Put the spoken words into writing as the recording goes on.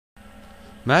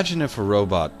Imagine if a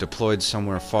robot deployed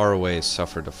somewhere far away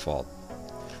suffered a fault.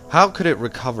 How could it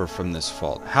recover from this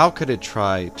fault? How could it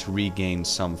try to regain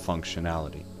some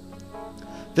functionality?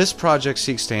 This project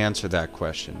seeks to answer that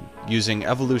question using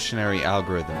evolutionary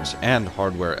algorithms and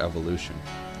hardware evolution.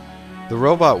 The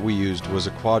robot we used was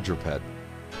a quadruped.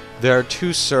 There are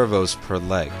 2 servos per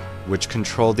leg, which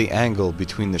control the angle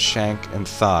between the shank and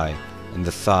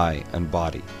the thigh and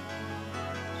body.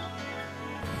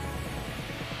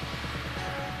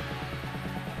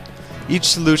 Each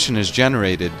solution is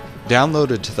generated,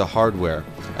 downloaded to the hardware,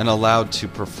 and allowed to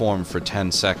perform for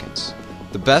 10 seconds.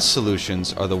 The best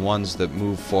solutions are the ones that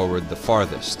move forward the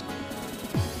farthest.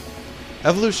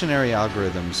 Evolutionary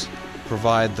algorithms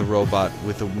provide the robot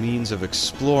with a means of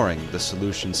exploring the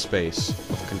solution space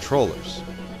of controllers.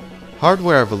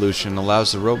 Hardware evolution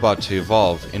allows the robot to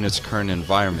evolve in its current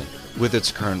environment with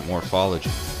its current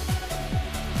morphology.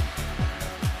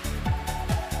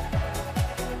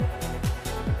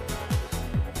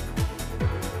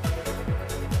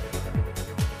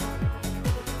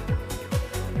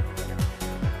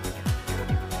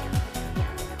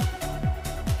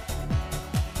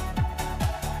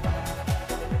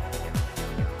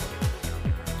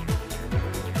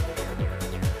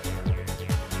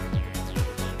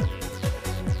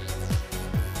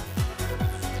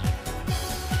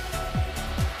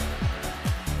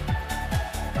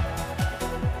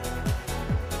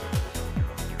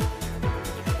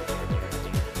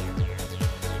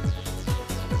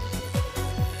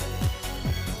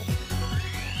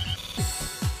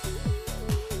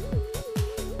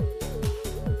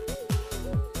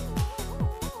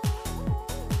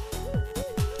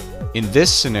 In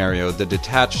this scenario, the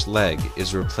detached leg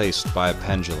is replaced by a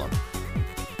pendulum.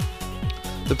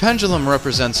 The pendulum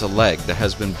represents a leg that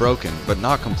has been broken but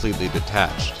not completely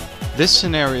detached. This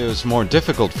scenario is more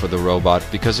difficult for the robot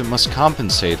because it must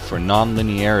compensate for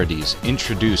non-linearities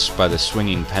introduced by the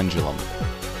swinging pendulum.